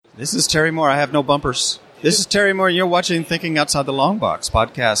This is Terry Moore. I have no bumpers. This is Terry Moore, and you're watching Thinking Outside the Long Box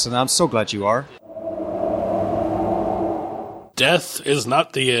podcast, and I'm so glad you are. Death is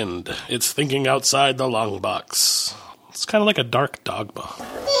not the end. It's thinking outside the long box. It's kind of like a dark dogma.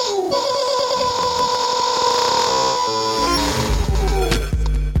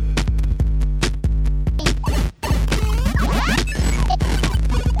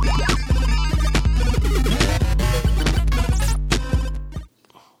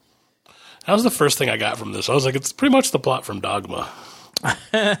 That was the first thing I got from this. I was like, it's pretty much the plot from Dogma.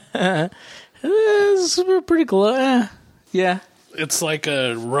 It's pretty close. Yeah. It's like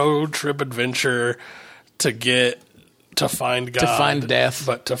a road trip adventure to find God. To find death.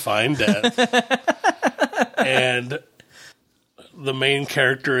 But to find death. And the main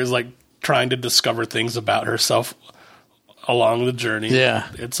character is like trying to discover things about herself along the journey. Yeah.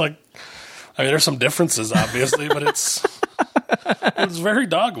 It's like, I mean, there's some differences, obviously, but it's very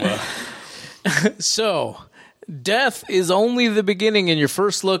Dogma. So, death is only the beginning in your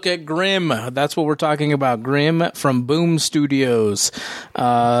first look at Grimm. That's what we're talking about. Grimm from Boom Studios.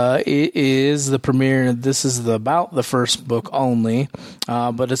 It is the premiere. This is about the first book only,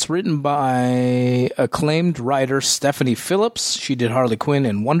 but it's written by acclaimed writer Stephanie Phillips. She did Harley Quinn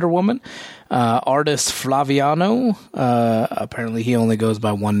and Wonder Woman. Artist Flaviano, apparently he only goes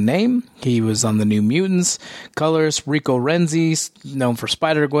by one name. He was on the New Mutants. Colors, Rico Renzi, known for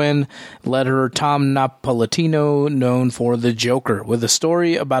Spider-Gwen. Letterer, Tom Napolitano, known for The Joker, with a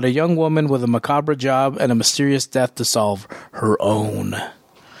story about a young woman with a macabre job and a mysterious death to solve, her own.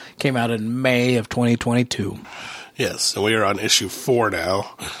 Came out in May of 2022. Yes, so we are on issue 4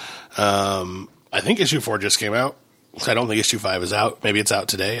 now. I think issue 4 just came out. I don't think issue 5 is out. Maybe it's out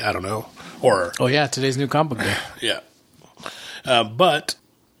today. I don't know. Oh, yeah, today's new comic book day. Yeah. But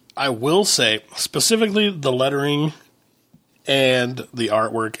I will say, specifically, the lettering and the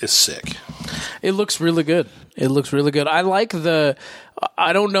artwork is sick. It looks really good. I like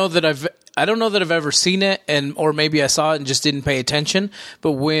I don't know that I've ever seen it, or maybe I saw it and just didn't pay attention.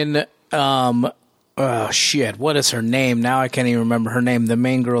 But when oh shit, what is her name? Now I can't even remember her name. The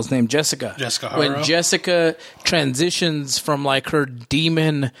main girl's name, Jessica. Jessica Haro. When Jessica transitions from like her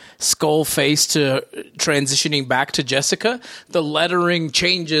demon skull face to transitioning back to Jessica, the lettering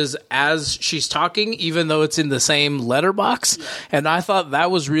changes as she's talking, even though it's in the same letterbox. Yeah. And I thought that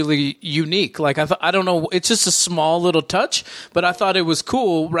was really unique. Like I don't know, it's just a small little touch, but I thought it was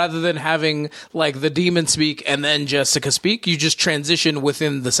cool. Rather than having like the demon speak and then Jessica speak, you just transition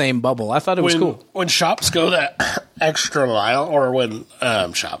within the same bubble. I thought it was cool. When shops go that extra mile, or when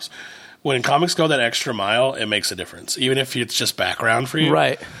comics go that extra mile, it makes a difference, even if it's just background for you,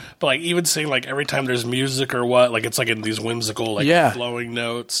 right? But like even seeing like every time there's music or what, like it's like in these whimsical like flowing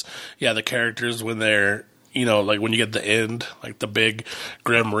notes. Yeah, the characters when they're like when you get the end, like the big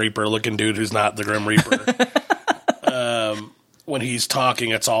Grim Reaper looking dude who's not the Grim Reaper. When he's talking,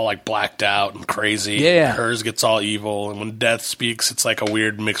 it's all like blacked out and crazy. Yeah. Hers gets all evil, and when Death speaks, it's like a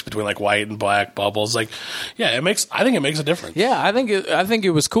weird mix between like white and black bubbles. Like, yeah, I think it makes a difference. Yeah, I think it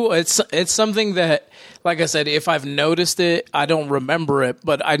was cool. It's something that, like I said, if I've noticed it, I don't remember it,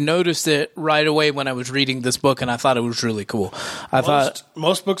 but I noticed it right away when I was reading this book, and I thought it was really cool.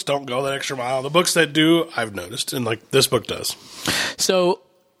 Most books don't go that extra mile. The books that do, I've noticed, and like this book does. So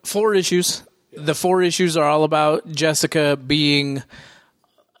 4 issues. The 4 issues are all about Jessica being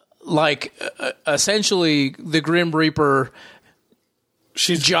like essentially the Grim Reaper.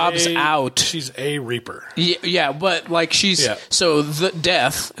 She's out. She's a Reaper. Yeah, but like so the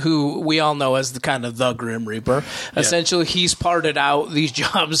Death, who we all know as the kind of the Grim Reaper, essentially he's parted out these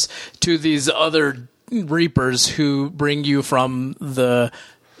jobs to these other Reapers who bring you from the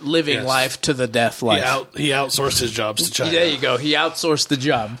living life to the death life. He outsourced his jobs to China. There you go. He outsourced the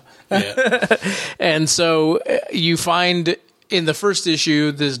job. Yeah. And so you find in the first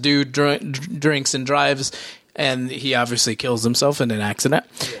issue, this dude drinks and drives, and he obviously kills himself in an accident.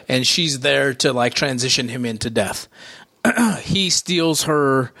 Yeah. And she's there to like transition him into death. He steals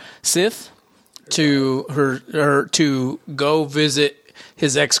her Sith to to go visit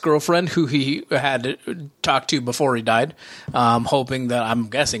his ex-girlfriend, who he had talked to before he died, hoping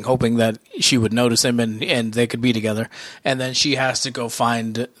that she would notice him and they could be together. And then she has to go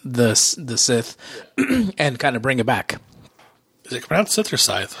find the Sith and kind of bring it back. Is it pronounced Sith or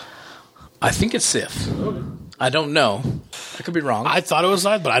Scythe? I think it's Sith. Okay. I don't know. I could be wrong. I thought it was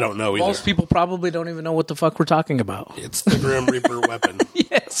Scythe, but I don't know either. Most people probably don't even know what the fuck we're talking about. It's the Grim Reaper weapon.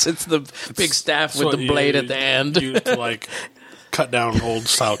 Yes, it's the big staff with the blade at the end. Used to like cut down old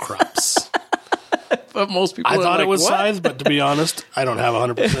style crops. But most people I thought like, it was what? Scythe, but to be honest, I don't have 100%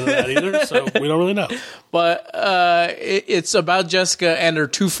 of that either, so we don't really know. But it's about Jessica and her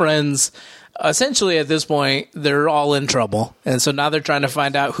two friends. Essentially, at this point, they're all in trouble. And so now they're trying to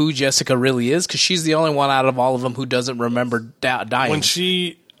find out who Jessica really is, because she's the only one out of all of them who doesn't remember dying.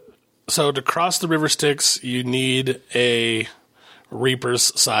 So to cross the River Styx, you need a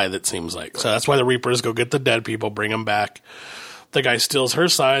Reaper's scythe, it seems like. So that's why the Reapers go get the dead people, bring them back. The guy steals her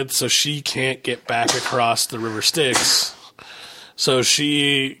scythe, so she can't get back across the River Styx. So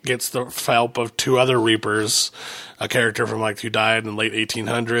she gets the help of two other Reapers, a character from who died in the late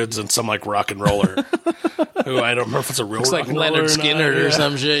 1800s, and some rock and roller, who I don't remember if it's a real Looks rock like and Leonard roller Skinner or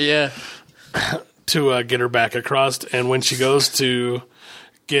some shit, yeah. To get her back across, and when she goes to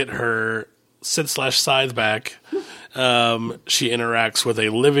get her Scythe back, she interacts with a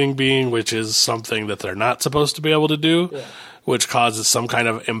living being, which is something that they're not supposed to be able to do, which causes some kind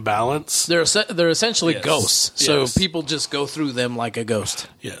of imbalance. They're essentially ghosts, so people just go through them like a ghost.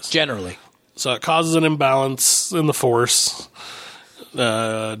 Yes, generally. So it causes an imbalance in the force.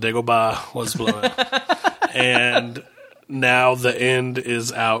 Dagobah was blown, and now the end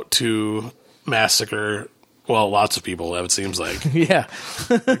is out to massacre. Well, lots of people, it seems like. Yeah.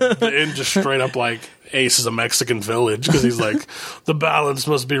 The end just straight up Ace is a Mexican village, because he's the balance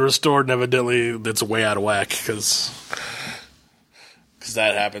must be restored, and evidently it's way out of whack, because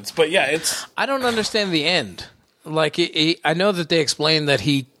that happens. But yeah, I don't understand the end. I know that they explain that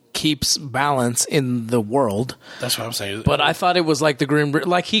he keeps balance in the world. That's what I'm saying. But I thought it was like the Grim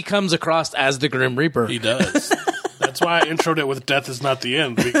Reaper. He comes across as the Grim Reaper. He does. That's why I introed it with death is not the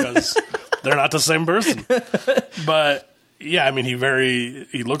end, because they're not the same person. But yeah, I mean, he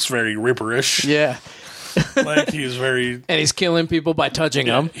looks very Reaperish. Yeah. He's very... And he's killing people by touching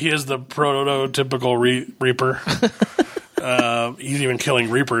them. He is the prototypical Reaper. He's even killing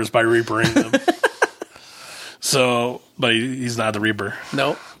Reapers by Reapering them. So, but he's not the Reaper.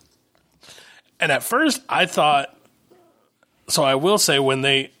 Nope. And at first, I thought... So I will say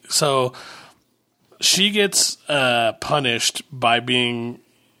she gets punished by being...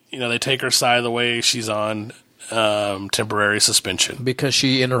 they take her side of the way she's on temporary suspension. Because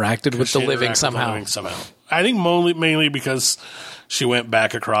she interacted with the living somehow. I think mainly because she went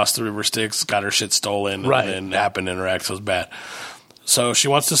back across the River Styx, got her shit stolen, and then happened to interact, so it was bad. So she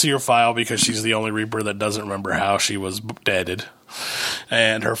wants to see her file because she's the only Reaper that doesn't remember how she was deaded.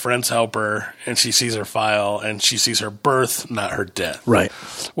 And her friends help her, and she sees her file, and she sees her birth, not her death. Right.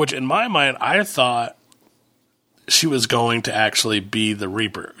 Which, in my mind, I thought she was going to actually be the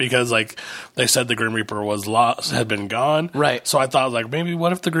Reaper, because they said the Grim Reaper was lost, had been gone. Right. So I thought maybe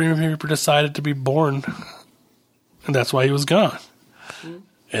what if the Grim Reaper decided to be born, and that's why he was gone, and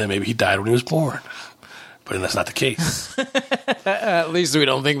then maybe he died when he was born. But that's not the case. At least we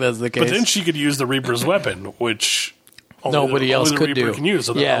don't think that's the case. But then she could use the Reaper's weapon, which nobody else could Reaper do. Can use.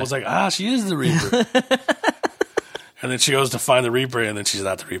 So then I was like, she is the Reaper. And then she goes to find the Reaper, and then she's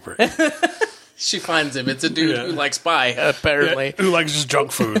not the Reaper. She finds him. It's a dude who likes pie, apparently. Yeah, who likes just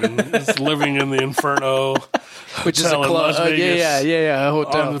junk food and is living in the Inferno, which is a club. Las Vegas, a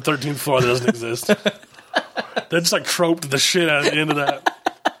hotel on the 13th floor that doesn't exist. They just troped the shit out at the end of that.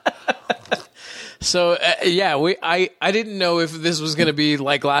 So I didn't know if this was going to be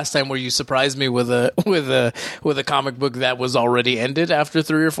like last time, where you surprised me with a comic book that was already ended after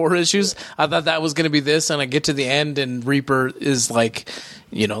 3 or 4 issues. I thought that was going to be this, and I get to the end, and Reaper is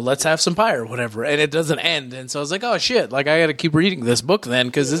let's have some pie or whatever, and it doesn't end. And so I was like, oh shit, I got to keep reading this book then,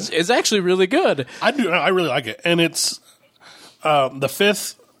 because it's actually really good. I really like it, and it's the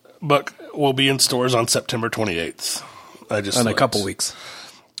 5th book will be in stores on September 28th. In a couple weeks.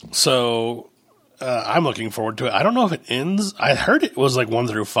 So. I'm looking forward to it. I don't know if it ends. I heard it was 1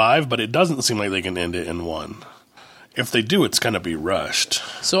 through 5, but it doesn't seem like they can end it in 1. If they do, it's going to be rushed.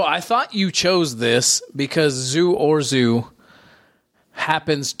 So I thought you chose this because Zoo Orzu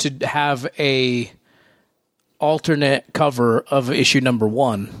happens to have a alternate cover of issue number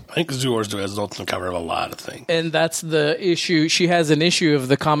 1. I think Zorz has an alternate cover of a lot of things. And that's the issue. She has an issue of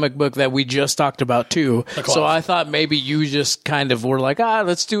the comic book that we just talked about, too. So I thought maybe you just kind of were like,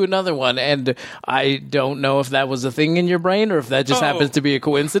 let's do another one. And I don't know if that was a thing in your brain or if that just happens to be a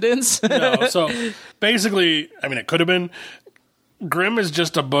coincidence. No, so basically, it could have been. Grimm is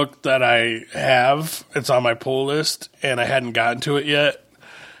just a book that I have. It's on my pull list, and I hadn't gotten to it yet.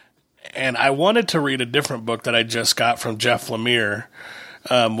 And I wanted to read a different book that I just got from Jeff Lemire,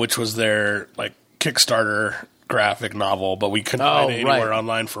 which was their Kickstarter graphic novel, but we couldn't find it anywhere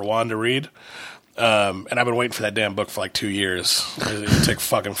online for Juan to read. And I've been waiting for that damn book for 2 years. It took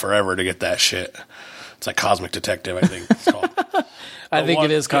fucking forever to get that shit. It's Cosmic Detective, I think it's called. I think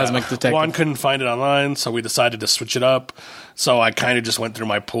it is Cosmic Detective. Juan couldn't find it online, so we decided to switch it up. So I kind of just went through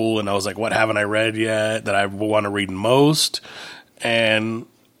my pool, and I was like, what haven't I read yet that I want to read most? And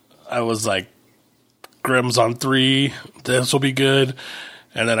I was like, Grimm's on 3. This will be good.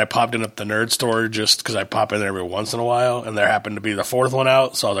 And then I popped in at the nerd store just because I pop in there every once in a while, and there happened to be the 4th one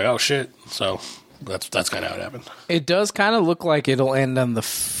out. So I was like, oh, shit. So that's kind of how it happened. It does kind of look like it'll end on the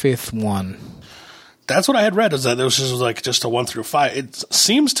 5th one. That's what I had read, is that it was just a 1 through 5. It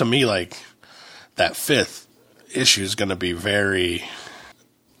seems to me like that 5th issue is going to be very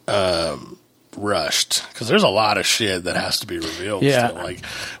rushed, because there's a lot of shit that has to be revealed. Yeah. Still. Like,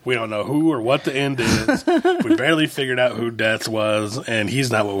 we don't know who or what the end is. We barely figured out who Death was, and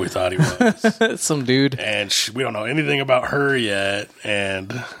he's not what we thought he was. Some dude. And we don't know anything about her yet.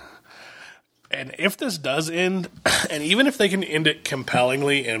 And if this does end, and even if they can end it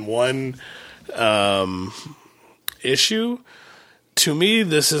compellingly in one issue, to me,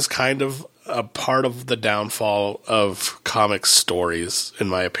 this is kind of a part of the downfall of comic stories, in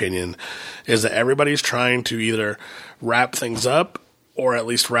my opinion, is that everybody's trying to either wrap things up or at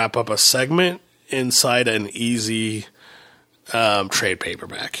least wrap up a segment inside an easy trade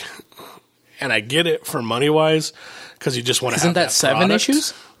paperback. And I get it for money-wise, because you just want to have that 7 product.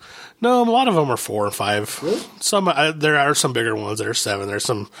 issues? No, a lot of them are 4 and 5. Really? Some there are some bigger ones that are 7. There's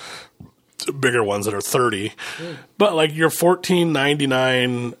some bigger ones that are 30. But like your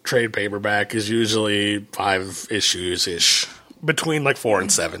 $14.99 trade paperback is usually 5 issues ish, between like 4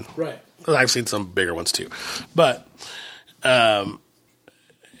 and 7. Right. I've seen some bigger ones too. But and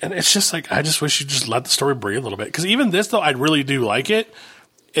it's just like, I just wish you just let the story breathe a little bit, because even this, though, I really do like it.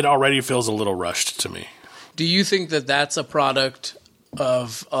 It already feels a little rushed to me. Do you think that that's a product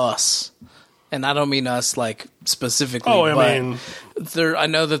of us? And I don't mean us like specifically. Oh, I mean, I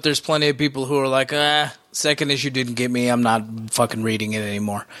know that there's plenty of people who are like, second issue didn't get me. I'm not fucking reading it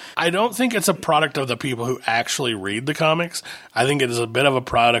anymore. I don't think it's a product of the people who actually read the comics. I think it is a bit of a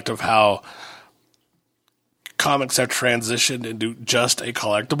product of how comics have transitioned into just a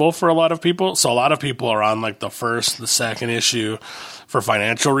collectible for a lot of people. So a lot of people are on like the 1st, the 2nd issue for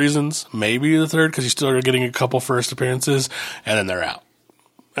financial reasons, maybe the 3rd, because you still are getting a couple first appearances, and then they're out.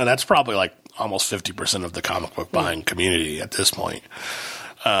 And that's probably like almost 50% of the comic book buying community at this point.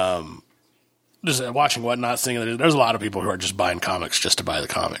 Just watching Whatnot, seeing there's a lot of people who are just buying comics just to buy the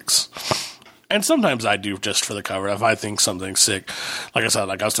comics. And sometimes I do just for the cover. If I think something's sick, like I said,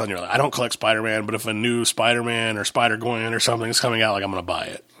 like I was telling you, I don't collect Spider-Man, but if a new Spider-Man or Spider-Gwen or something is coming out, like I'm going to buy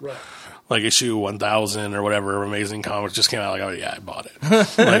it. Right. Like issue 1000 or whatever Amazing Comics just came out, like, oh yeah, I bought it.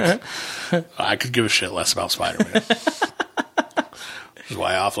 Like, I could give a shit less about Spider-Man. Which is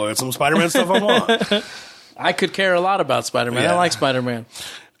why I offloaded some Spider-Man stuff I want. I could care a lot about Spider-Man. Yeah. I like Spider-Man.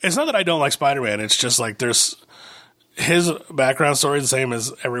 It's not that I don't like Spider-Man. It's just like there's his background story is the same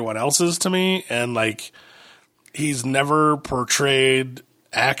as everyone else's to me, and like he's never portrayed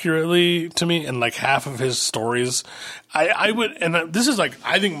accurately to me. And like half of his stories, I would, and this is like,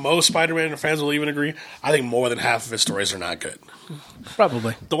 I think most Spider-Man fans will even agree, I think more than half of his stories are not good.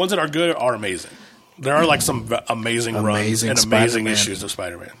 Probably. The ones that are good are amazing. There are like some amazing runs and amazing issues of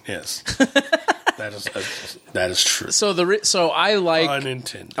Spider-Man. Yes. That is true. So I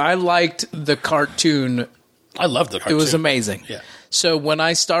liked the cartoon. I loved the cartoon. It was amazing. Yeah. So when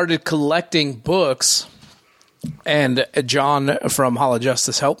I started collecting books, and John from Hall of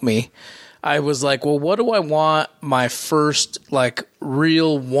Justice helped me, I was like, well, what do I want my first like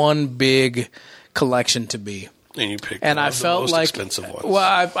real one big collection to be? And you picked and I felt most like expensive ones.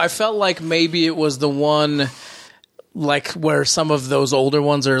 Well, I felt like maybe it was the one like where some of those older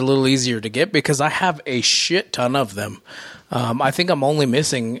ones are a little easier to get, because I have a shit ton of them. I think I'm only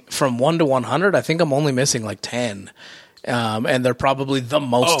missing from 1 to 100. I think I'm only missing like 10. And they're probably the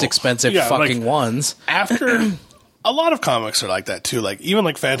most expensive fucking ones. After a lot of comics are like that too. Like even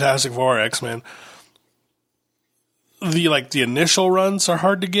like Fantastic Four, X-Men. The initial runs are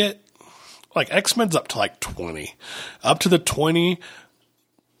hard to get. Like X-Men's up to like 20. Up to the 20,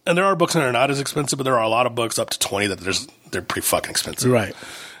 and there are books that are not as expensive, but there are a lot of books up to 20 that they're pretty fucking expensive. Right.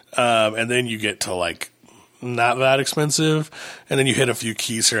 And then you get to like not that expensive, and then you hit a few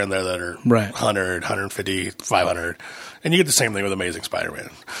keys here and there that are 100, 150, 500, and you get the same thing with Amazing Spider-Man.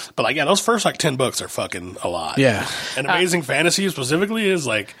 But like, yeah, those first like 10 books are fucking a lot. Yeah. And Amazing Fantasy specifically is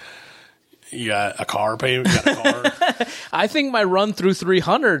like, you got a car payment, you got a car. I think my run through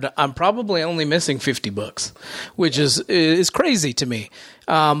 300, I'm probably only missing 50 books, which is crazy to me.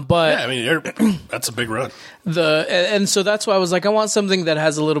 But yeah, I mean, that's a big run. And so that's why I was like, I want something that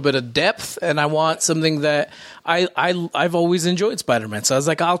has a little bit of depth, and I want something that I've always enjoyed Spider-Man, so I was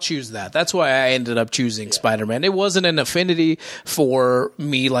like, I'll choose that. That's why I ended up choosing Spider-Man. It wasn't an affinity for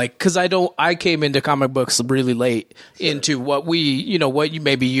me, like, because I came into comic books really late into what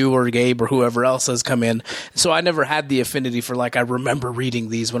maybe you or Gabe or whoever else has come in. So I never had the affinity for, like, I remember reading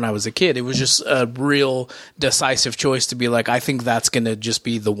these when I was a kid. It was just a real decisive choice to be like, I think that's going to just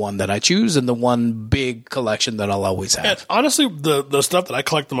be the one that I choose and the one big collection that I'll always have. And honestly, the stuff that I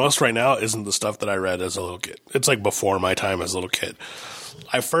collect the most right now isn't the stuff that I read as a little kid. It's like before my time as a little kid.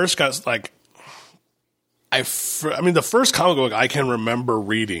 I first got like, the first comic book I can remember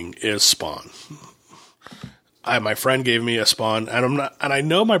reading is Spawn. My friend gave me a Spawn, and I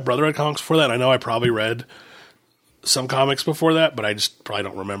know my brother had comics before that. And I know I probably read some comics before that, but I just probably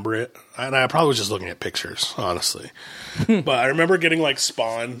don't remember it. And I probably was just looking at pictures, honestly. But I remember getting like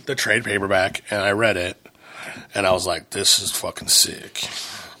Spawn, the trade paperback, and I read it, and I was like, "This is fucking sick."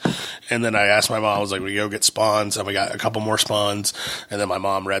 And then I asked my mom, I was like, we go get Spawns, and we got a couple more Spawns. And then my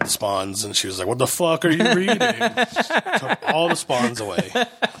mom read the Spawns, and she was like, what the fuck are you reading? Took all the Spawns away.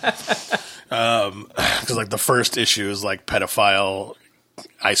 Because like the first issue is like pedophile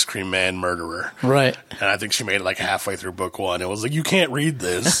ice cream man murderer. Right. And I think she made it like halfway through book one. It was like, you can't read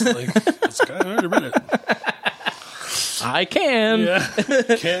this. Like, it's like, I already read it. I can. Yeah.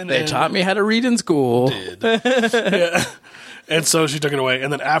 They taught me how to read in school. Did. Yeah. And so she took it away.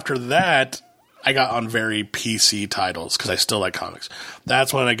 And then after that, I got on very PC titles because I still like comics.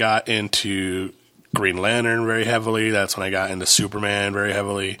 That's when I got into Green Lantern very heavily. That's when I got into Superman very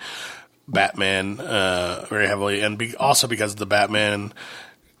heavily. Batman very heavily. And also because of the Batman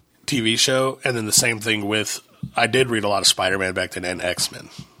TV show. And then the same thing with, I did read a lot of Spider-Man back then and X-Men.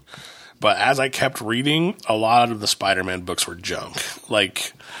 But as I kept reading, a lot of the Spider-Man books were junk.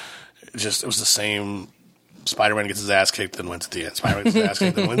 Like, it was the same. Spider-Man gets his ass kicked, then wins at the end. Spider-Man gets his ass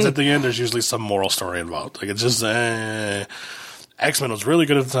kicked, then wins at the end. There's usually some moral story involved. Like, it's just, X-Men was really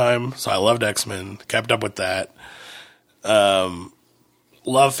good at the time, so I loved X-Men. Kept up with that.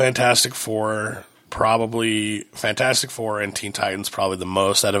 Love Fantastic Four. Probably Fantastic Four and Teen Titans, probably the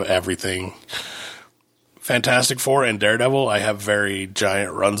most out of everything. Fantastic Four and Daredevil, I have very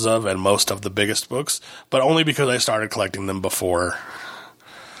giant runs of, and most of the biggest books, but only because I started collecting them before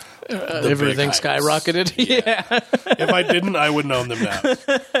everything skyrocketed. Yeah. If I didn't, I wouldn't own them now.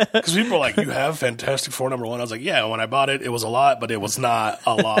 Because people are like, you have Fantastic Four #1? I was like, yeah, when I bought it, it was a lot, but it was not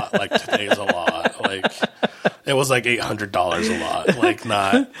a lot like today's a lot. Like, it was like $800 a lot. Like,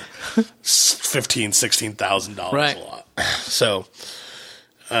 not $15,000, $16,000 right. a lot. So,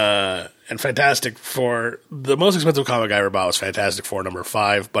 and Fantastic Four, the most expensive comic I ever bought was Fantastic Four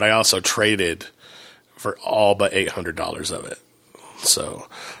 #5, but I also traded for all but $800 of it. So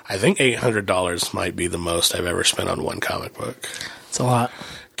I think $800 might be the most I've ever spent on one comic book. It's a lot.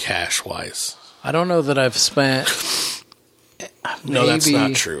 Cash-wise. I don't know that I've spent... No, that's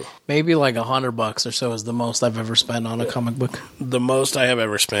not true. Maybe like $100 or so is the most I've ever spent on a comic book. The most I have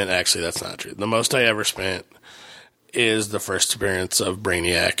ever spent... Actually, that's not true. The most I ever spent is the first appearance of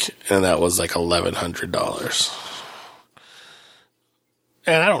Brainiac, and that was like $1,100.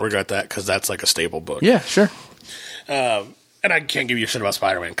 And I don't regret that because that's like a staple book. Yeah, sure. And I can't give you a shit about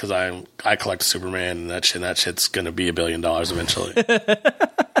Spider-Man because I collect Superman and that shit's going to be $1 billion eventually.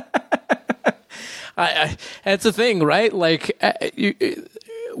 That's the thing, right? Like,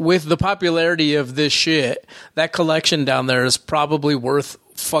 with the popularity of this shit, that collection down there is probably worth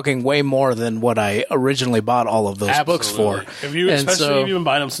fucking way more than what I originally bought all of those books for. Especially if you've been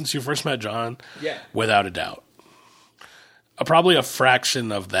buying them since you first met John, yeah, without a doubt. Probably a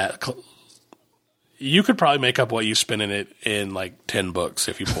fraction of that. You could probably make up what you spent in it in like 10 books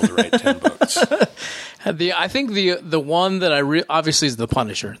if you pulled the right 10 books. I think the one that obviously is the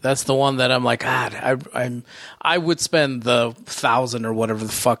Punisher. That's the one that I'm like, God, I would spend the $1,000 or whatever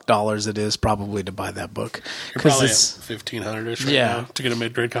the fuck dollars it is probably to buy that book. You're probably at $1,500-ish right now to get a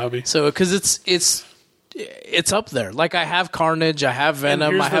mid-grade copy. So because it's up there. Like, I have Carnage, I have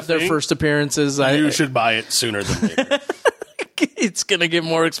Venom, I have their first appearances. You should buy it sooner than later. It's going to get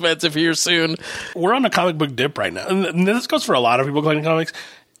more expensive here soon. We're on a comic book dip right now. And this goes for a lot of people collecting comics.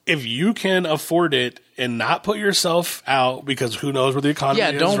 If you can afford it and not put yourself out, because who knows where the economy is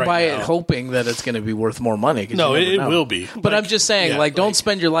right now. Yeah, don't buy it hoping that it's going to be worth more money. No, it will be. But I'm just saying, don't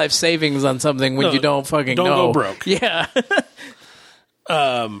spend your life savings on something when you don't fucking know. Don't go broke. Yeah.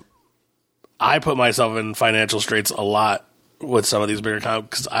 I put myself in financial straits a lot with some of these bigger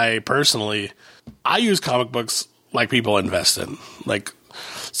comics because I use comic books like people invest in. Like,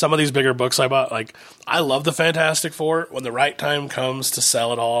 some of these bigger books I bought, like, I love the Fantastic Four. When the right time comes to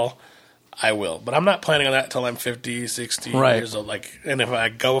sell it all, I will. But I'm not planning on that until I'm 50, 60 years old. Like, and if I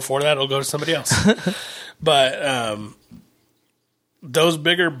go before that, it'll go to somebody else. But those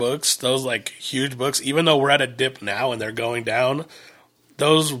bigger books, those like huge books, even though we're at a dip now and they're going down,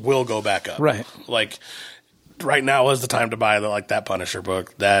 those will go back up. Right. Like, right now is the time to buy that Punisher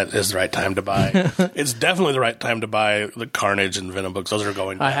book. That is the right time to buy. It's definitely the right time to buy the Carnage and Venom books. Those are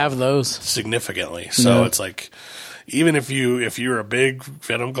going down I have those significantly. So it's like, even if you're a big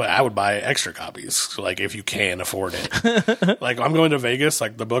Venom guy, I would buy extra copies, like if you can afford it. Like, I'm going to Vegas.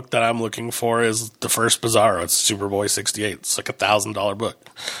 Like, the book that I'm looking for is the first Bizarro. It's Superboy 68. It's like $1,000 book.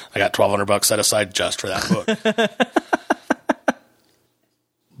 I got $1,200 set aside just for that book.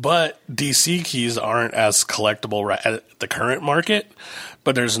 But DC keys aren't as collectible at the current market.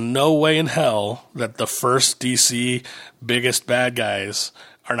 But there's no way in hell that the first DC biggest bad guys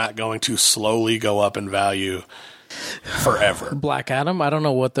are not going to slowly go up in value forever. Black Adam? I don't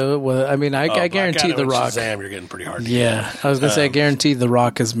know I guarantee The Rock. Shazam, you're getting pretty hard to get. I was going to say, I guarantee The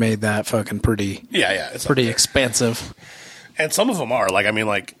Rock has made that fucking pretty. Yeah, it's pretty expensive. And some of them are. Like, I mean,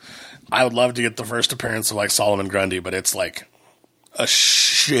 like, I would love to get the first appearance of, like, Solomon Grundy, but it's like a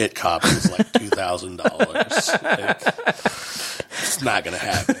shit copy. It's like $2,000. It's not going to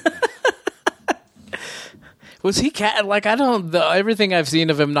happen. Was he everything I've seen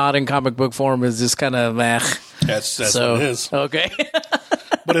of him not in comic book form is just kind of meh. That's what it is. Okay.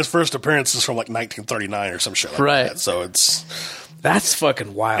 But his first appearance is from like 1939 or some shit like that. So that's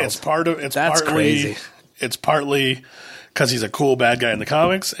fucking wild. That's crazy. It's partly because he's a cool bad guy in the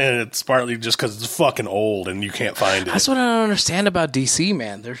comics, and it's partly just because it's fucking old and you can't find it. That's what I don't understand about DC,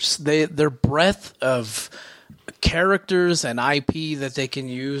 man. Their breadth of characters and IP that they can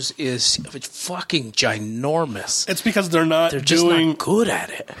use is fucking ginormous. It's because they're just not good at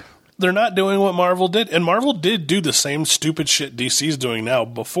it. They're not doing what Marvel did, and Marvel did do the same stupid shit DC's doing now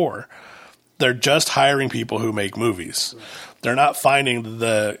before. They're just hiring people who make movies. Right. They're not finding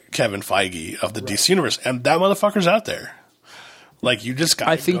the Kevin Feige of the DC universe, and that motherfucker's out there. Like, you just got.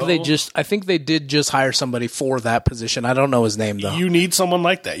 I think they did just hire somebody for that position. I don't know his name though. You need someone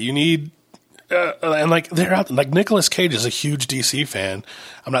like that. You need. And like, they're out. Like, Nicolas Cage is a huge DC fan.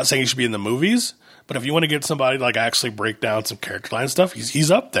 I'm not saying he should be in the movies, but if you want to get somebody like actually break down some character line stuff, he's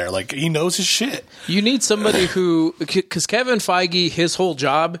up there. Like, he knows his shit. You need somebody who, because Kevin Feige, his whole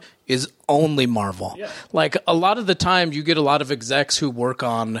job is only Marvel. Yeah. Like, a lot of the time you get a lot of execs who work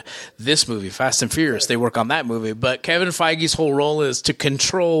on this movie, Fast and Furious. They work on that movie. But Kevin Feige's whole role is to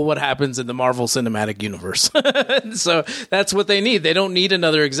control what happens in the Marvel Cinematic Universe. So that's what they need. They don't need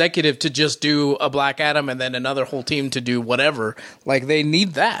another executive to just do a Black Adam and then another whole team to do whatever. Like, they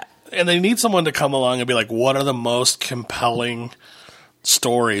need that. And they need someone to come along and be like, what are the most compelling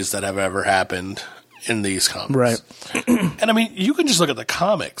stories that have ever happened in these comics? Right. And I mean, you can just look at the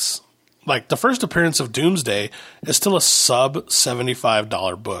comics. Like, the first appearance of Doomsday is still a sub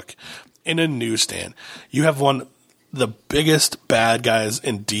 $75 book in a newsstand. You have the biggest bad guys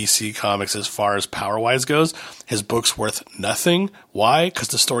in DC Comics as far as power-wise goes. His book's worth nothing. Why? Because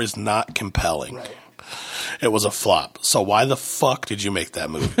the story's not compelling. Right. It was a flop. So why the fuck did you make that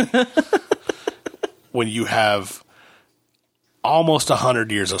movie? When you have almost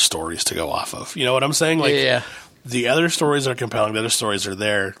 100 years of stories to go off of. You know what I'm saying? Like, yeah. The other stories are compelling. The other stories are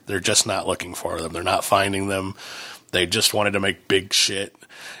there. They're just not looking for them. They're not finding them. They just wanted to make big shit.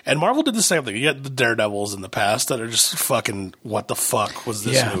 And Marvel did the same thing. You had the Daredevils in the past that are just fucking, what the fuck was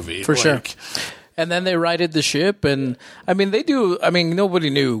this movie? For sure. And then they righted the ship, and I mean, nobody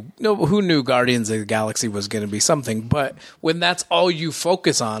knew. Who knew Guardians of the Galaxy was going to be something? But when that's all you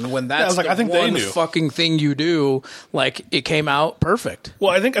focus on, when that's one fucking thing you do, like, it came out perfect.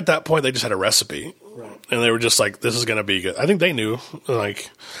 Well, I think at that point they just had a recipe, and they were just like, "This is going to be good." I think they knew.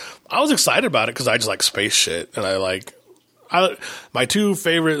 Like, I was excited about it because I just like space shit, and my two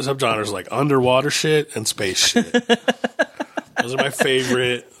favorite subgenres are like underwater shit and space shit. Those are my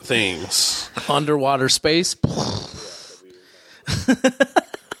favorite things. Underwater space.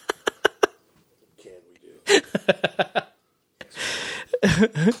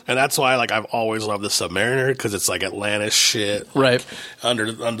 And that's why, like, I've always loved the Submariner, because it's like Atlantis shit. Right.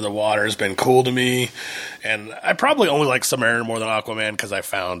 Under the water has been cool to me. And I probably only like Submariner more than Aquaman because I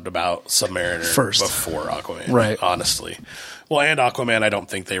found about Submariner first before Aquaman. Right. Honestly. Well, and Aquaman, I don't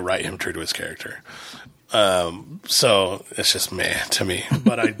think they write him true to his character. So it's just meh to me.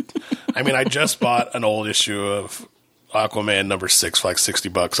 But I just bought an old issue of Aquaman #6 for like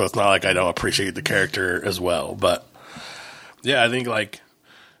 $60, so it's not like I don't appreciate the character as well. But yeah, I think like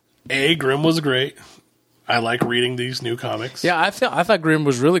Grimm was great. I like reading these new comics. Yeah, I thought Grimm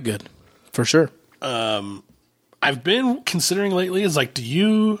was really good, for sure. I've been considering lately is like,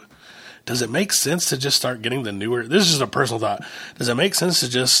 does does it make sense to just start getting the newer? This is just a personal thought. Does it make sense to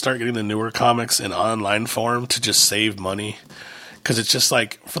just start getting the newer comics in online form to just save money? Because it's just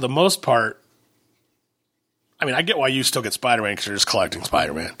like, for the most part, I mean, I get why you still get Spider-Man because you're just collecting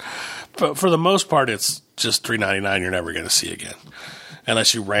Spider-Man. But for the most part, it's just $3.99 you're never going to see again.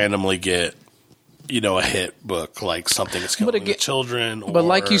 Unless you randomly get, a hit book, like Something Is Killing the Children. But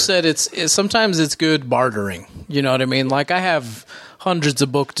like you said, it's sometimes it's good bartering. You know what I mean? Like, I have hundreds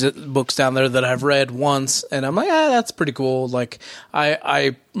of books down there that I've read once, and I'm like, that's pretty cool. Like,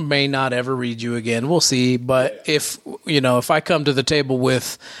 I may not ever read you again. We'll see. But if I come to the table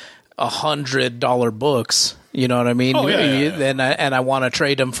with $100 books, you know what I mean? And I want to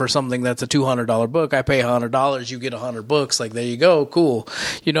trade them for something that's a $200 book. I pay $100. You get 100 books. Like, there you go. Cool.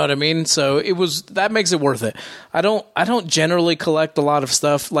 You know what I mean? So that makes it worth it. I don't generally collect a lot of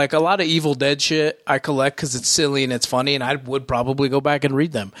stuff. Like, a lot of Evil Dead shit I collect because it's silly and it's funny, and I would probably go back and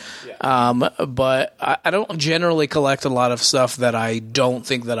read them. Yeah. But I don't generally collect a lot of stuff that I don't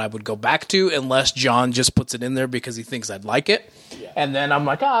think that I would go back to unless John just puts it in there because he thinks I'd like it. Yeah. And then I'm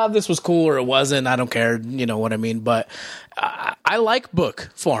like, this was cool or it wasn't. I don't care. You know what I mean? But I like book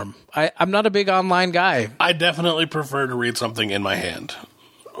form. I'm not a big online guy. I definitely prefer to read something in my hand,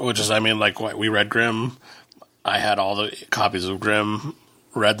 which is, like we read Grimm. I had all the copies of Grimm,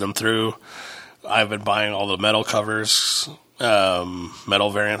 read them through. I've been buying all the metal covers,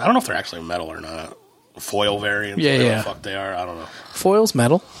 metal variants. I don't know if they're actually metal or not. Foil variants. Yeah. Whatever the fuck they are. I don't know. Foil's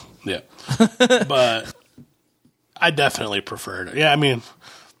metal. Yeah. But I definitely prefer it. Yeah,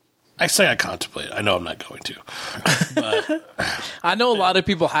 I say I contemplate it. I know I'm not going to. But I know a lot of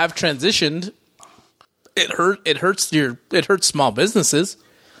people have transitioned. It hurts small businesses.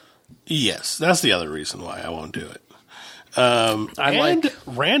 Yes, that's the other reason why I won't do it.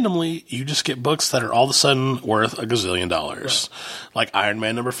 Randomly, you just get books that are all of a sudden worth $1 gazillion. Right. Like Iron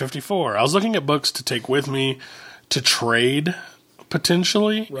Man number 54. I was looking at books to take with me to trade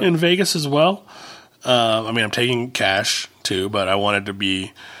potentially in Vegas as well. I'm taking cash too, but I wanted to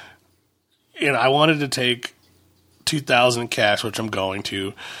be, I wanted to take 2,000 cash, which I'm going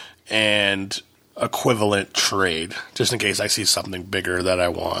to, and equivalent trade, just in case I see something bigger that I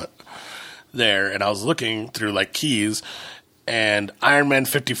want there. And I was looking through like keys, and Iron Man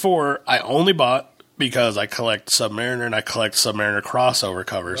 54, I only bought because I collect Submariner and I collect Submariner crossover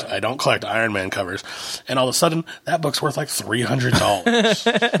covers. Right. I don't collect Iron Man covers. And all of a sudden, that book's worth like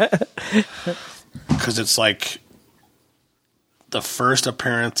 $300. Because it's like the first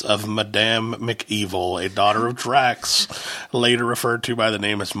appearance of Madame McEvil, a daughter of Drax, later referred to by the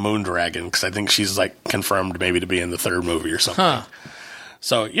name as Moondragon, because I think she's like confirmed maybe to be in the third movie or something. Huh.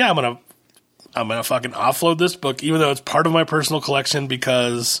 So yeah, I'm gonna fucking offload this book, even though it's part of my personal collection,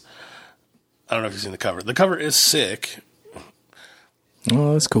 because I don't know if you've seen the cover. The cover is sick.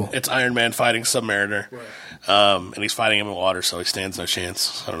 Oh, that's cool. It's Iron Man fighting Submariner. Right. And he's fighting him in water, so he stands no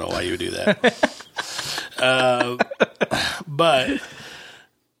chance. I don't know why you would do that. But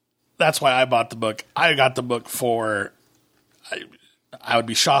that's why I bought the book. I got the book for, I would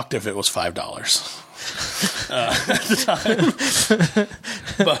be shocked if it was $5 at the time.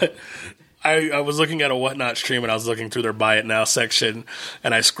 But I was looking at a Whatnot stream, and I was looking through their Buy It Now section,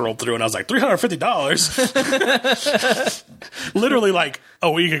 and I scrolled through, and I was like, $350? Literally like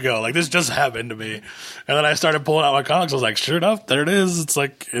a week ago. Like, this just happened to me. And then I started pulling out my comics. I was like, sure enough, there it is. It's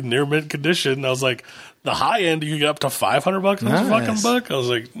like in near mint condition. And I was like, the high end, you can get up to $500 in this fucking book. I was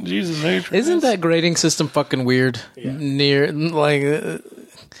like, Jesus, isn't that grading system fucking weird? Yeah.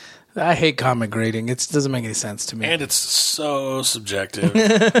 I hate comic grading. It doesn't make any sense to me. And it's so subjective.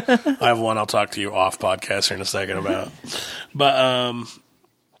 I have one I'll talk to you off podcast here in a second about. But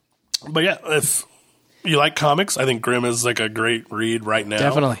yeah, if you like comics, I think Grimm is like a great read right now.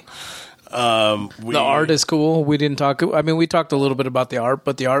 Definitely. The art is cool. We talked a little bit about the art,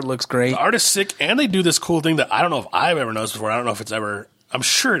 but the art looks great. The art is sick, and they do this cool thing that I don't know if I've ever noticed before. I don't know if it's ever, I'm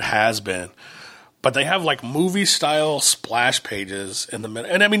sure it has been. But they have like movie style splash pages in the middle.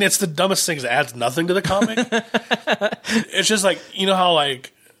 And it's the dumbest thing. It adds nothing to the comic. It's just like, you know how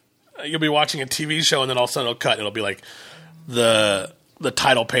like you'll be watching a TV show and then all of a sudden it'll cut and it'll be like the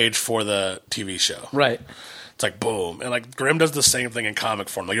title page for the TV show. Right. It's like boom. And like Grimm does the same thing in comic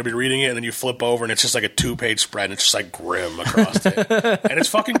form. Like you'll be reading it and then you flip over and it's just like a 2-page spread and it's just like Grimm across it. And it's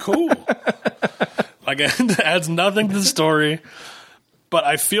fucking cool. Like it adds nothing to the story. But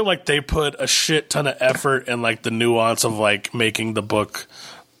I feel like they put a shit ton of effort in like the nuance of like making the book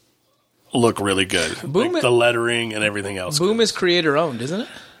look really good. Boom, like the lettering and everything else. Boom is creator owned, isn't it?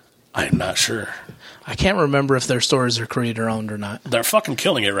 I'm not sure. I can't remember if their stories are creator owned or not. They're fucking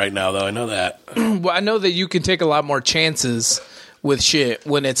killing it right now, though. I know that. Well, I know that you can take a lot more chances with shit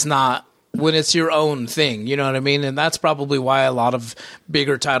when it's not when it's your own thing, you know what I mean? And that's probably why a lot of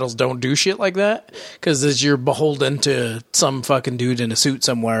bigger titles don't do shit like that, because you're beholden to some fucking dude in a suit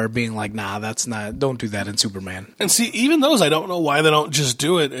somewhere being like, nah, don't do that in Superman. And see, even those, I don't know why they don't just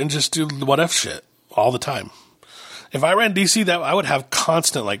do it and just do the what if shit all the time. If I ran DC, that I would have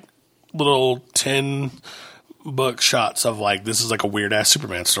constant, like, little 10-book shots of, like, this is like a weird-ass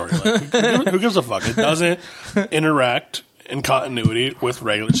Superman story. Like, who gives a fuck? It doesn't interact in continuity with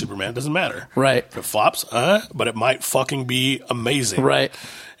regular Superman. It doesn't matter. Right. If it flops, but it might fucking be amazing. Right.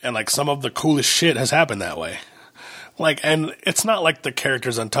 And, like, some of the coolest shit has happened that way. Like, and it's not like the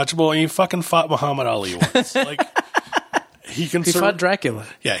character's untouchable, and he fucking fought Muhammad Ali once. Like, he fought Dracula.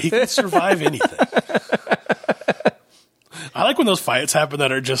 Yeah, he can survive anything. I like when those fights happen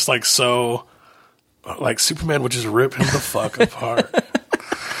that are just, like, so, like, Superman would just rip him the fuck apart.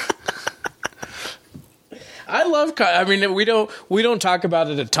 I mean, we don't talk about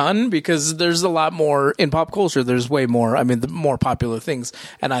it a ton because there's a lot more in pop culture. There's way more. I mean, the more popular things,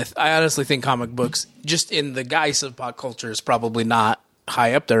 and I honestly think comic books, just in the guise of pop culture, is probably not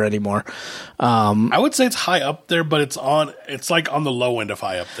high up there anymore. I would say it's high up there, but it's like on the low end of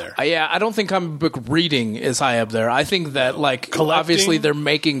high up there. Yeah, I don't think comic book reading is high up there. I think that, like, obviously they're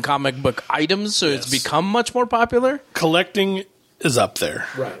making comic book items, so it's become much more popular. Collecting is up there.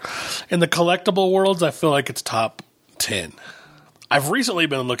 Right. In the collectible worlds, I feel like it's top 10. I've recently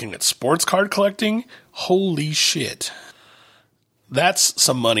been looking at sports card collecting. Holy shit. That's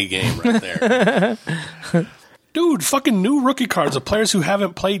some money game right there. Dude, fucking new rookie cards of players who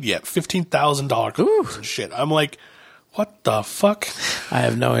haven't played yet. $15,000 cards and shit. I'm like, what the fuck? I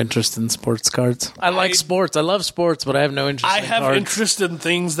have no interest in sports cards. I like sports. I love sports, but I have no interest in cards. I have interest in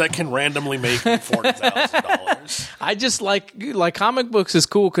things that can randomly make me $40,000. I just like comic books is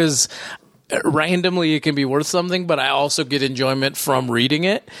cool because randomly it can be worth something, but I also get enjoyment from reading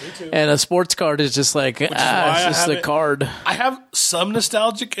it. Me too. And a sports card is just like, it's just a card. I have some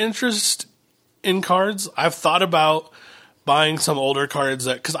nostalgic interest in cards. I've thought about buying some older cards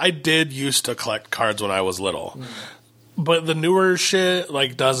because I did used to collect cards when I was little. But the newer shit,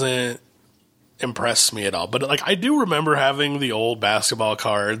 like, doesn't impress me at all. But, like, I do remember having the old basketball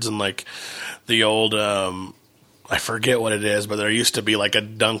cards and, like, the old, I forget what it is, but there used to be, like, a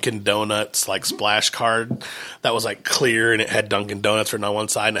Dunkin' Donuts, like, splash card that was, like, clear and it had Dunkin' Donuts written on one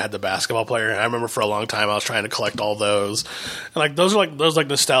side and it had the basketball player. And I remember for a long time I was trying to collect all those. And, like, those are, like,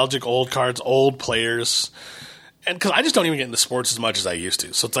 nostalgic old cards, old players. And because I just don't even get into sports as much as I used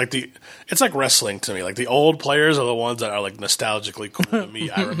to, so it's like wrestling to me. Like, the old players are the ones that are, like, nostalgically cool to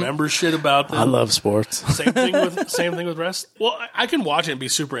me. I remember shit about them. I love sports. Same thing with wrestling. Well, I can watch it and be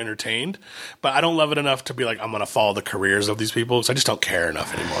super entertained, but I don't love it enough to be like, I'm going to follow the careers of these people because I just don't care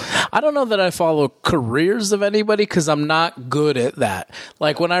enough anymore. I don't know that I follow careers of anybody because I'm not good at that.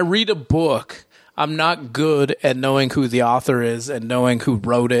 Like, when I read a book, I'm not good at knowing who the author is and knowing who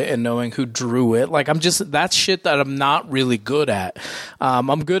wrote it and knowing who drew it. Like, that's shit that I'm not really good at.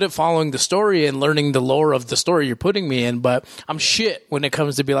 I'm good at following the story and learning the lore of the story you're putting me in, but I'm shit when it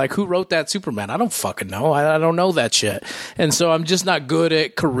comes to be like, who wrote that Superman? I don't fucking know. I don't know that shit. And so I'm just not good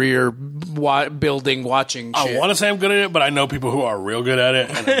at career building, watching shit. I want to say I'm good at it, but I know people who are real good at it,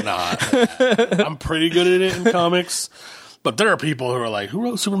 and I'm not. I'm pretty good at it in comics. But there are people who are like, who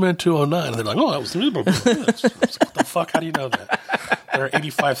wrote Superman 209? And they're like, oh, that was me. What the fuck? How do you know that? There are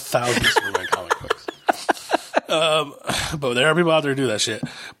 85,000 Superman comic books. But there are people out there who do that shit.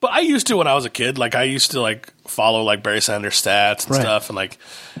 But I used to when I was a kid. Like, I used to, like, follow, like, Barry Sanders stats and stuff. And, like,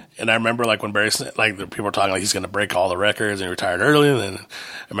 and I remember, like, when like, people were talking, like, he's going to break all the records and he retired early. And then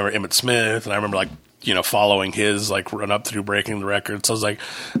I remember Emmitt Smith. And I remember, like, you know, following his, like, run up through breaking the record. So I was like,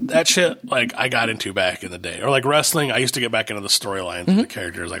 that shit, like, I got into back in the day. Or, like, wrestling, I used to get back into the storylines of the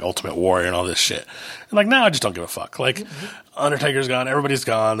characters, like Ultimate Warrior and all this shit. And, like, now I just don't give a fuck. Like, Undertaker's gone, everybody's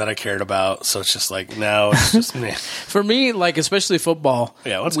gone that I cared about. So it's just like, now it's just me. For me, like, especially football.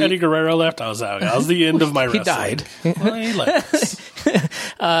 Yeah, once Eddie Guerrero left, I was out. That was the end of my wrestling. He died. Well, he left.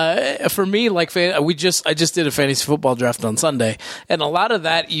 For me, like, I just did a fantasy football draft on Sunday, and a lot of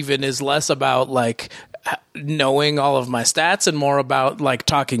that even is less about, like, knowing all of my stats and more about, like,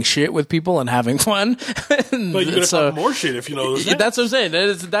 talking shit with people and having fun. But you're gonna talk more shit if you know those stats. That's what I'm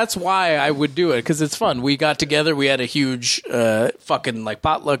saying. That's why I would do it, because it's fun. We got together, we had a huge fucking, like,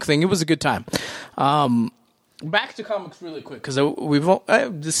 potluck thing. It was a good time. Back to comics really quick, because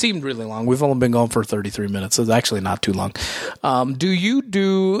this seemed really long. We've only been going for 33 minutes, so it's actually not too long. Do you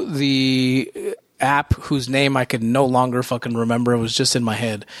do the app whose name I could no longer fucking remember? It was just in my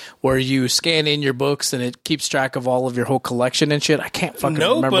head, where you scan in your books and it keeps track of all of your whole collection and shit? I can't fucking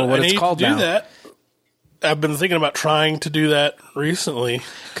remember what it's called now. That. I've been thinking about trying to do that recently.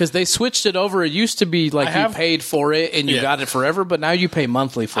 Because they switched it over. It used to be like you paid for it and you got it forever, but now you pay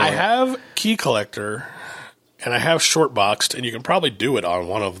monthly for it. I have Key Collector, and I have Shortboxed, and you can probably do it on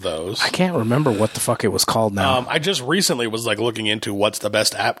one of those. I can't remember what the fuck it was called now. I just recently was like looking into what's the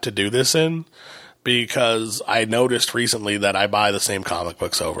best app to do this in, because I noticed recently that I buy the same comic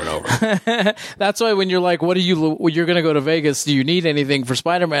books over and over. That's why when you're like, you're going to go to Vegas, do you need anything for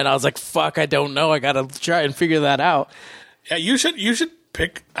Spider-Man? I was like, fuck, I don't know. I got to try and figure that out. Yeah, you should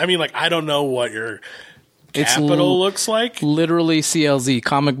pick. I mean, like, I don't know what your capital looks like. Literally CLZ,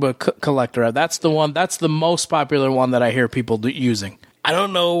 Comic Book Collector. That's the one. That's the most popular one that I hear people using. I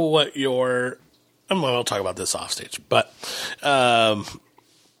don't know what your. I'll talk about this off stage, but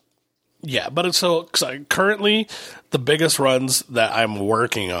yeah. But so currently, the biggest runs that I'm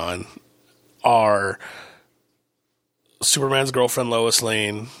working on are Superman's girlfriend Lois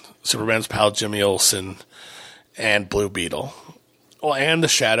Lane, Superman's pal Jimmy Olsen, and Blue Beetle. Well, and the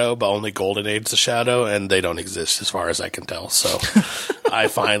Shadow, but only Golden Age the Shadow, and they don't exist as far as I can tell. So I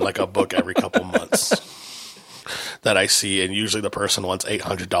find like a book every couple months that I see, and usually the person wants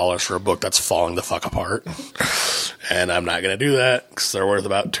 $800 for a book that's falling the fuck apart. And I'm not going to do that because they're worth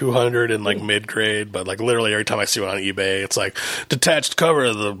about $200 in like mid-grade. But like literally every time I see one on eBay, it's like detached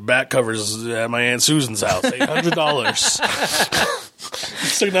cover. The back cover's at my Aunt Susan's house, $800.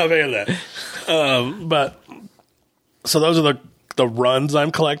 Still not paying that. But so those are the runs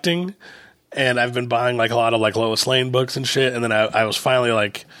I'm collecting, and I've been buying like a lot of like Lois Lane books and shit. And then I was finally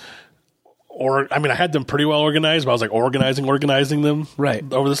like, I had them pretty well organized, but I was like organizing them right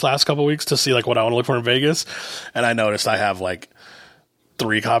over this last couple of weeks to see like what I want to look for in Vegas. And I noticed I have like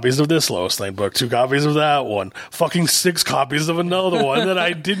 3 copies of this Lois Lane book, 2 copies of that one, fucking 6 copies of another one that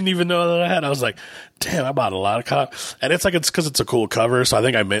I didn't even know that I had. I was like, damn, I bought a lot of copies. And it's because it's a cool cover, so I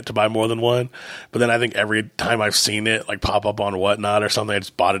think I meant to buy more than one. But then I think every time I've seen it like pop up on Whatnot or something, I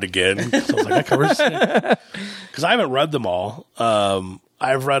just bought it again. So I was like, that cover's sick. Because I haven't read them all.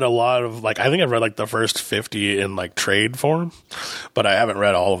 I've read a lot of I think I've read like the first 50 in like trade form, but I haven't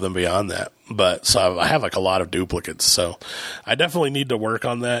read all of them beyond that. But so I have like a lot of duplicates. So I definitely need to work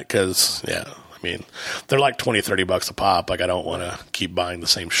on that because, yeah, I mean, they're like $20-$30 a pop. Like I don't want to keep buying the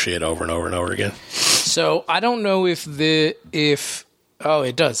same shit over and over and over again. So I don't know if it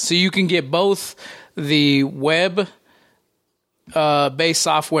does. So you can get both the web based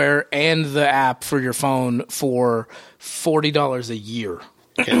software and the app for your phone for $40 a year.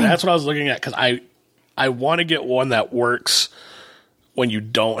 Okay, that's what I was looking at because I want to get one that works when you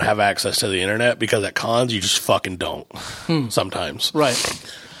don't have access to the internet, because at cons you just fucking don't sometimes.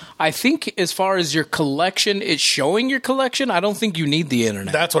 Right. I think as far as your collection, it's showing your collection. I don't think you need the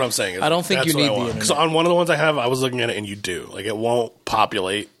internet. That's what I'm saying. I don't think you need the internet. Because on one of the ones I have, I was looking at it and you do. Like it won't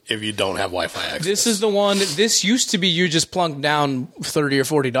populate if you don't have Wi-Fi access. This is the one. This used to be you just plunked down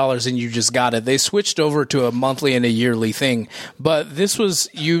 $30 or $40 and you just got it. They switched over to a monthly and a yearly thing. But this was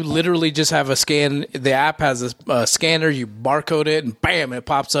you literally just have a scan. The app has a scanner. You barcode it and bam, it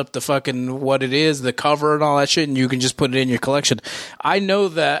pops up the fucking what it is, the cover and all that shit, and you can just put it in your collection. I know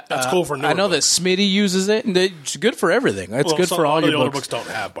that that's cool for. I know books. that Smitty uses it, and it's good for everything. It's good for all your older books. Don't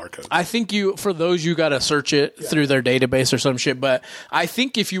have barcodes. I think for those you got to search it through their database or some shit. But I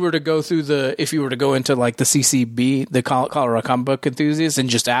think if you were to go into like the CCB, the Colorado Comic Book Enthusiasts, and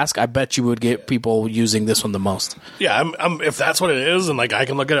just ask, I bet you would get people using this one the most. Yeah, I'm if that's what it is, and like I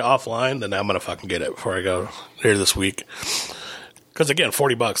can look at it offline, then I'm gonna fucking get it before I go here this week. Because again,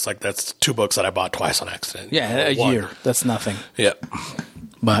 $40, like that's 2 books that I bought twice on accident. Yeah, a year. That's nothing. Yep.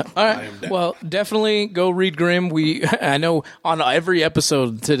 But all right, well, definitely go read Grimm. I know on every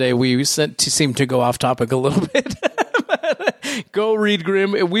episode today we seem to go off topic a little bit. Go read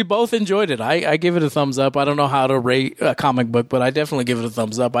Grimm. We both enjoyed it. I give it a thumbs up. I don't know how to rate a comic book, but I definitely give it a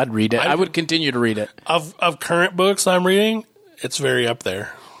thumbs up. I'd read it. I would continue to read it. Of current books I'm reading, it's very up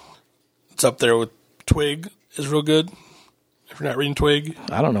there. It's up there with Twig is real good. If you're not reading Twig,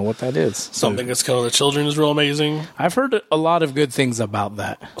 I don't know what that is. Something That's Killing the Children is real amazing. I've heard a lot of good things about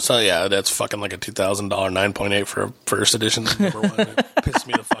that. So yeah, that's fucking like a $2,000 9.8 for a first edition number 1. It pissed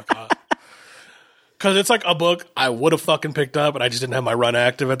me the fuck off. Because it's like a book I would have fucking picked up, but I just didn't have my run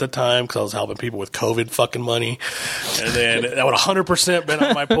active at the time because I was helping people with COVID fucking money. And then that would 100% been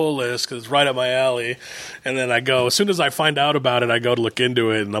on my pull list because it's right up my alley. And then I go, as soon as I find out about it, I go to look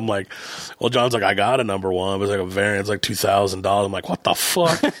into it. And I'm like, well, John's like, I got a number 1. But it's like a variant. It's like $2,000. I'm like, what the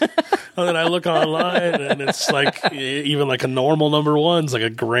fuck? And then I look online and it's like, even like a normal number 1's like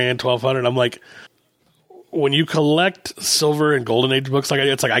 $1,000, $1,200. I'm like, when you collect silver and golden age books, like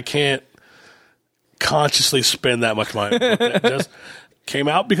it's like I can't consciously spend that much money. came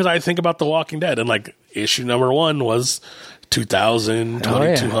out because I think about The Walking Dead, and like issue number 1 was 2,000,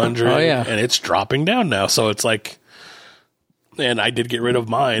 2,200, and it's dropping down now. So it's like, and I did get rid of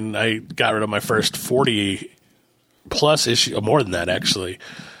mine. I got rid of my first 40 plus issue, more than that actually,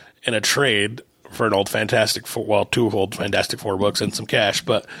 in a trade for an old Fantastic Four, well, 2 old Fantastic Four books and some cash,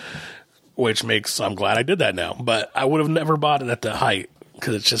 but which makes, I'm glad I did that now. But I would have never bought it at the height,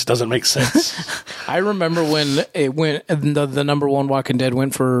 because it just doesn't make sense. I remember when it went, the number 1 Walking Dead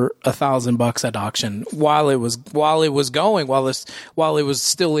went for $1,000 at auction while it was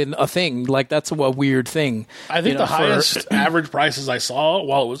still in a thing. Like, that's a weird thing. I think the highest average prices I saw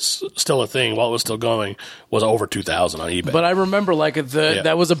while it was still a thing, while it was still going, was over 2,000 on eBay. But I remember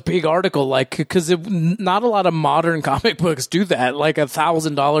that was a big article, like, because not a lot of modern comic books do that, like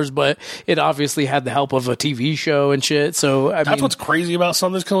 $1,000, but it obviously had the help of a TV show and shit. So that's what's crazy about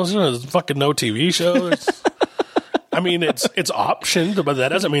some of this collection. There's fucking no TV show. I mean, it's optioned, but that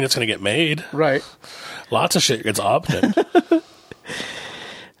doesn't mean it's going to get made. Right. Lots of shit gets optioned.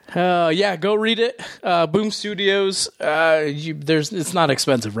 Go read it. Boom Studios. It's not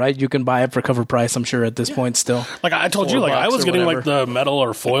expensive, right? You can buy it for cover price, I'm sure, at this point still. Like I told you, like I was getting like the metal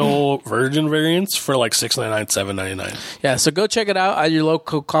or foil virgin variants for like $6.99, $7.99. Yeah, so go check it out at your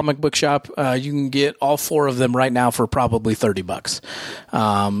local comic book shop. You can get all 4 of them right now for probably $30.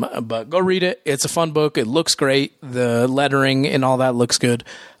 But go read it. It's a fun book. It looks great. The lettering and all that looks good.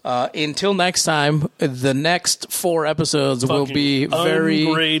 Until next time, the next 4 episodes will be very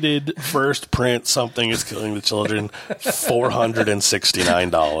ungraded first print. Something is Killing the Children.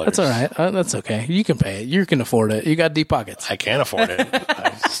 $469. That's all right. That's okay. You can pay it. You can afford it. You got deep pockets. I can't afford it.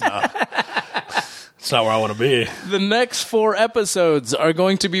 It's not where I want to be. The next 4 episodes are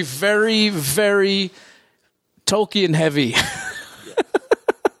going to be very, very Tolkien heavy.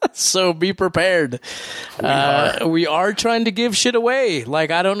 So be prepared. We are trying to give shit away. Like,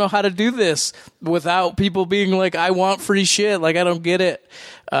 I don't know how to do this without people being like, I want free shit. Like, I don't get it.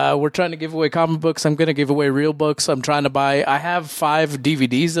 We're trying to give away comic books. I'm going to give away real books. I have 5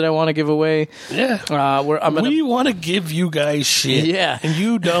 DVDs that I want to give away. Yeah. We want to give you guys shit. Yeah. And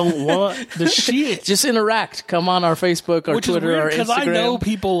you don't want the shit. Just interact. Come on our Facebook, our Twitter, our Instagram. Because I know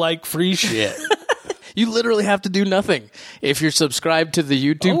people like free shit. You literally have to do nothing. If you're subscribed to the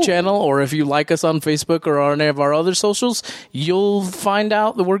YouTube channel, or if you like us on Facebook or on any of our other socials, you'll find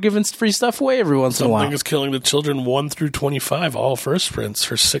out that we're giving free stuff away every once in a while. Something is Killing the Children 1 through 25, all first prints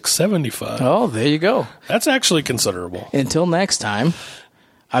for $6.75. Oh, there you go. That's actually considerable. Until next time,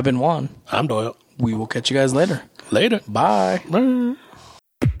 I've been Juan. I'm Doyle. We will catch you guys later. Later. Bye. Bye.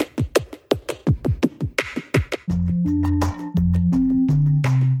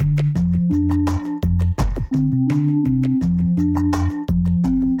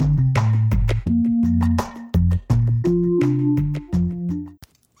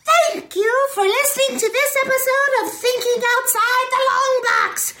 To this episode of Thinking Outside the Long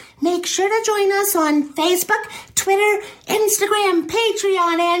Box. Make sure to join us on Facebook, Twitter, Instagram,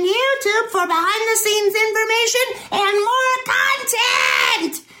 Patreon, and YouTube for behind-the-scenes information and more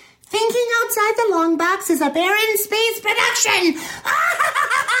content. Thinking Outside the Long Box is a Barren Space production.